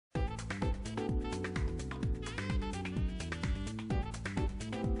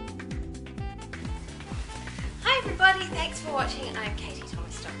everybody, thanks for watching. I'm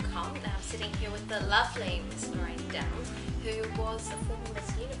katythomas.com and I'm sitting here with the lovely Miss Lorraine Downes, who was a former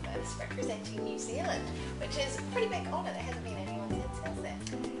Miss Universe representing New Zealand, which is a pretty big honour. There hasn't been anyone since, has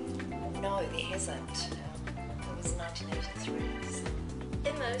there? No, there hasn't. It was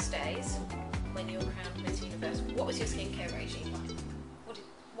 1983. In those days, when you were crowned Miss Universe, what was your skincare regime like?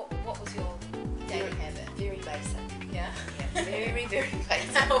 What was your daily habit? Very basic. Yeah? Yeah, very, very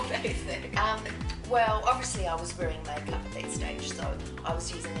basic. How basic? Well, obviously I was wearing makeup at that stage, so I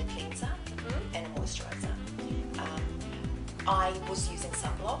was using a cleanser and a moisturiser. I was using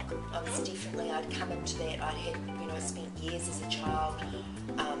sunblock. I'd come into that. I'd had, spent years as a child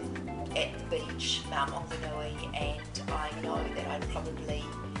at the beach, Mount Maunganui, and I know that I probably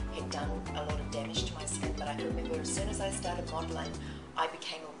had done a lot of damage to my skin, but I can remember as soon as I started modelling, I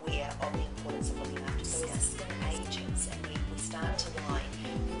became aware of the importance of looking after skin. So as the skin ages and we start to line,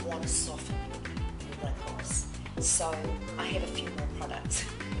 you want to soften your wrinkles. So I have a few more products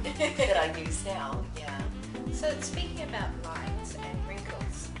that I use now. Yeah. So speaking about lines and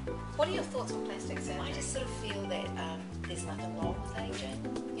wrinkles, what are your thoughts on plastic surgery? I just sort of feel that there's nothing wrong with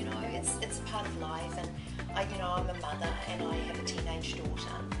aging. It's a part of life, and I'm a mother and I have a teenage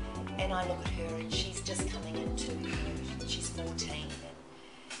daughter, and I look at her and she's just coming into she's 14,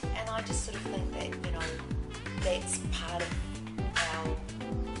 and I just sort of think that that's part of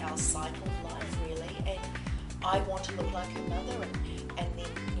our cycle of life, really. And I want to look like her mother, and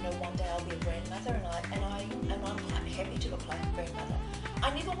then one day I'll be a grandmother, and I'm quite happy to look like a grandmother.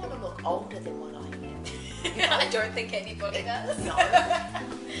 I never want to look older than what I am. I don't think anybody does. No,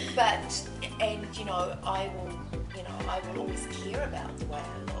 but I will always care about the way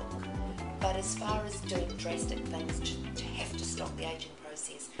I look. But as far as doing drastic things to have to stop the aging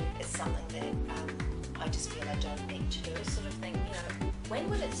process, it's something that I just feel I don't need to do. I sort of think, when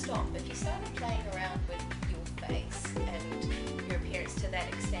would it stop? If you started playing around with your face and your appearance to that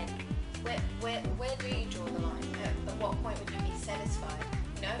extent, where do you draw the line? At what point would you be satisfied?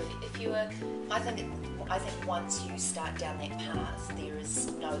 If you were... I think once you start down that path, there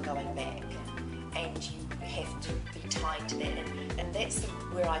is no going back, and you have to be tied to that. And that's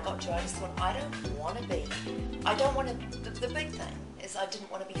where I got to. I just thought, I don't want to. The big thing is I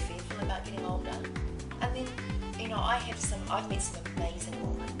didn't want to be fearful about getting older. And then, I've met some amazing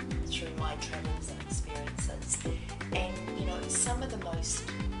women through my travels and experiences, and some of the most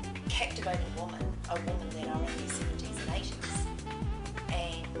captivating women are women that are in their 70s and 80s.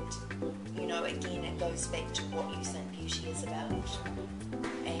 And again, it goes back to what you think beauty is about.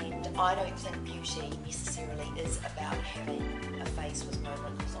 And I don't think beauty necessarily is about having a face with no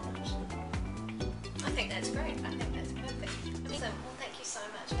wrinkles on it. I think that's great. I think that's perfect. Awesome. Well, thank you so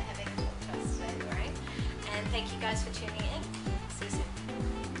much for having a talk to us today, Lorraine. And thank you guys for tuning in.